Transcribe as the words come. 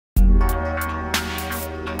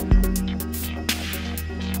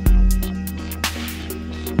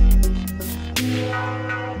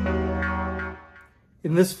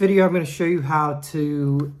In this video, I'm going to show you how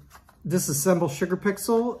to disassemble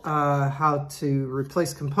SugarPixel, how to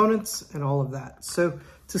replace components, and all of that. So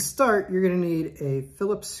to start, you're going to need a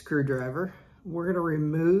Phillips screwdriver. We're going to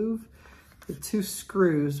remove the two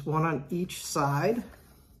screws, one on each side.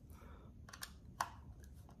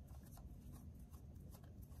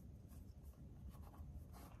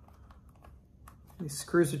 These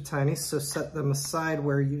screws are tiny, so set them aside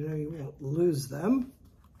where you know you won't lose them.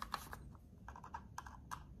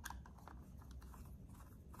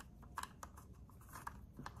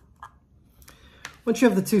 Once you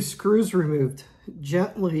have the two screws removed,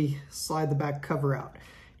 gently slide the back cover out.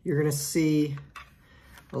 You're going to see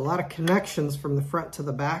a lot of connections from the front to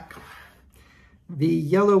the back. The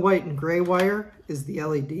yellow, white, and gray wire is the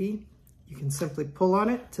LED. You can simply pull on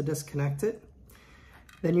it to disconnect it.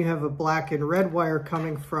 Then you have a black and red wire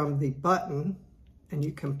coming from the button, and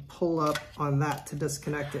you can pull up on that to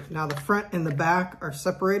disconnect it. Now the front and the back are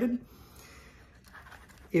separated.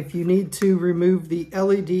 If you need to remove the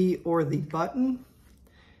LED or the button,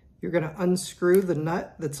 you're going to unscrew the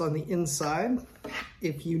nut that's on the inside.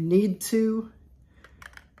 If you need to,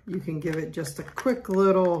 you can give it just a quick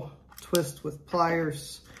little twist with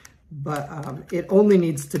pliers, but it only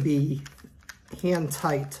needs to be hand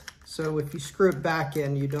tight. So if you screw it back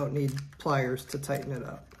in, you don't need pliers to tighten it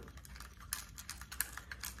up.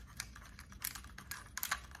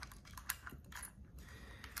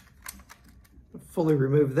 Fully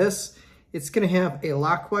remove this. It's going to have a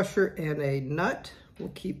lock washer and a nut. We'll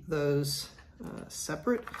keep those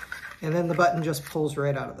separate. And then the button just pulls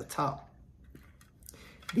right out of the top.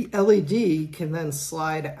 The LED can then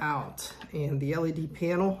slide out, and the LED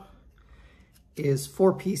panel is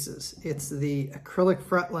 4 pieces. It's the acrylic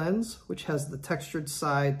front lens, which has the textured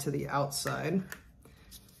side to the outside,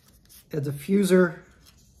 a diffuser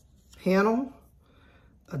panel,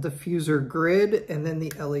 a diffuser grid, and then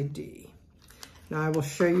the LED. Now I will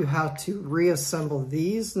show you how to reassemble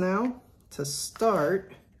these now. To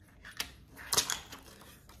start,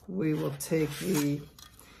 we will take the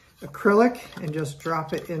acrylic and just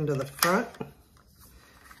drop it into the front,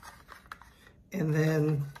 and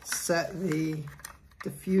then set the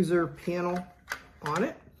diffuser panel on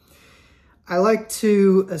it. I like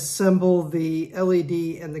to assemble the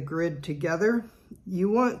LED and the grid together. You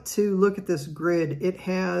want to look at this grid. It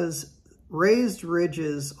has raised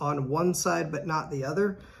ridges on one side, but not the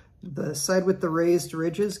other. The side with the raised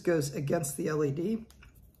ridges goes against the LED.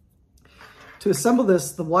 To assemble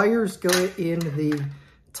this, the wires go in the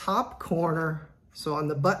top corner, so on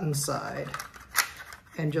the button side,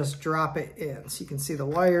 and just drop it in. So you can see the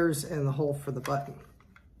wires and the hole for the button.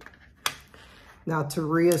 Now to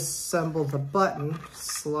reassemble the button,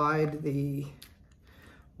 slide the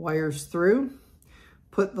wires through,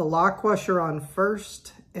 put the lock washer on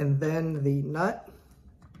first, and then the nut.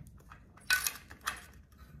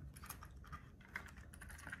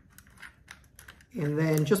 And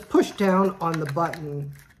then just push down on the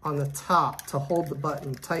button on the top to hold the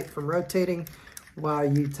button tight from rotating while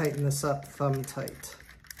you tighten this up thumb tight.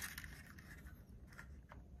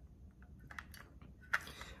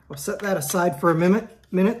 I'll set that aside for a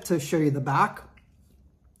minute to show you the back.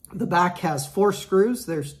 The back has 4 screws.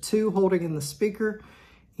 There's 2 holding in the speaker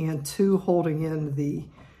and 2 holding in the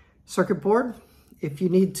circuit board. If you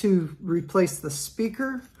need to replace the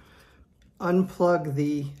speaker, unplug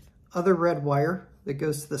the other red wire that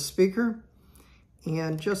goes to the speaker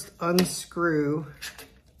and just unscrew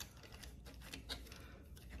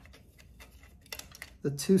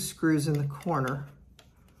the 2 screws in the corner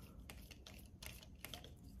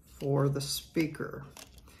for the speaker.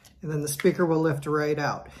 And then the speaker will lift right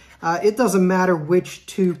out. It doesn't matter which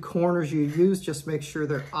 2 corners you use, just make sure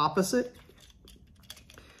they're opposite.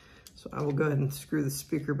 So I will go ahead and screw the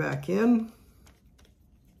speaker back in.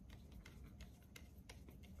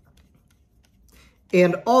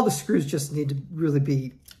 And all the screws just need to really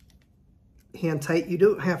be hand tight. You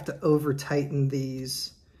don't have to over tighten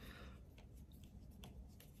these.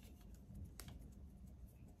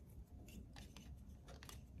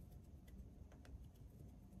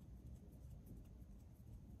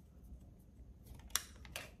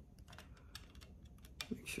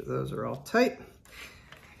 Make sure those are all tight.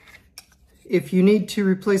 If you need to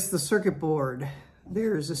replace the circuit board,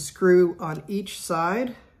 there's a screw on each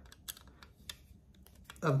side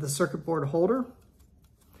of the circuit board holder,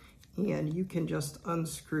 and you can just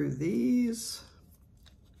unscrew these.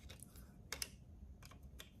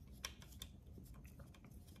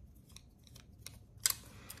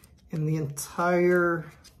 And the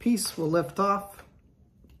entire piece will lift off.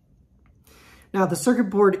 Now the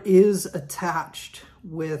circuit board is attached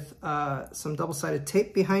with some double-sided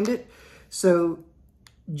tape behind it. So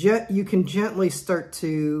You can gently start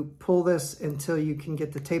to pull this until you can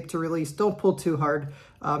get the tape to release. Don't pull too hard.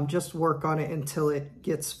 Just work on it until it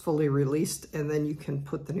gets fully released, and then you can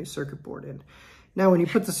put the new circuit board in. Now, when you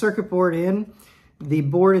put the circuit board in, the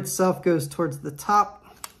board itself goes towards the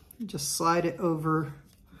top. Just slide it over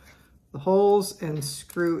the holes and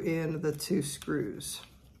screw in the 2 screws.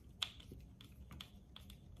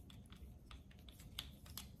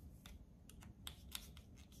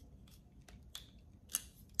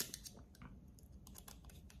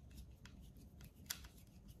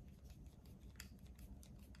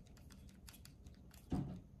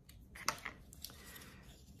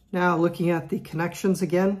 Now, looking at the connections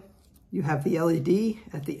again, you have the LED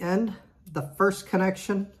at the end. The first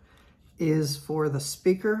connection is for the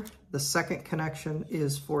speaker. The second connection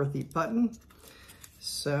is for the button.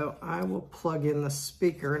 So I will plug in the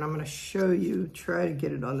speaker, and I'm going to show you, try to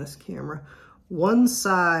get it on this camera. One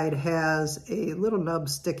side has a little nub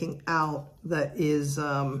sticking out that is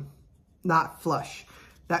not flush.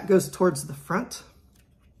 That goes towards the front.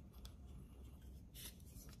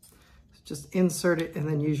 Just insert it and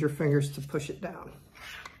then use your fingers to push it down.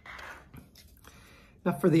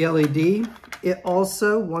 Now for the LED, it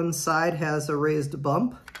also, one side has a raised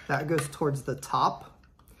bump. That goes towards the top.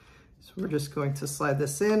 So we're just going to slide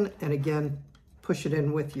this in and again, push it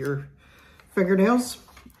in with your fingernails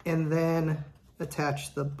and then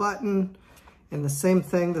attach the button. And the same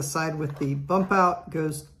thing, the side with the bump out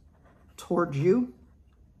goes towards you.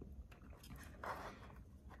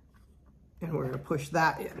 And we're going to push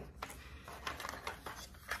that in.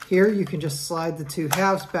 Here, you can just slide the 2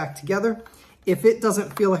 halves back together. If it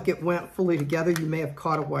doesn't feel like it went fully together, you may have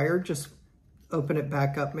caught a wire. Just open it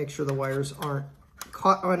back up, make sure the wires aren't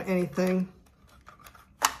caught on anything.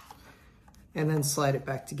 And then slide it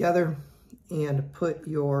back together and put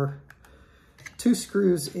your 2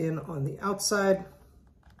 screws in on the outside.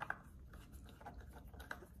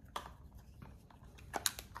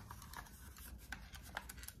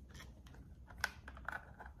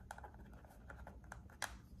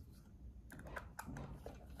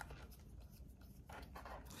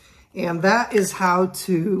 And that is how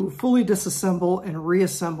to fully disassemble and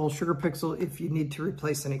reassemble SugarPixel if you need to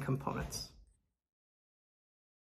replace any components.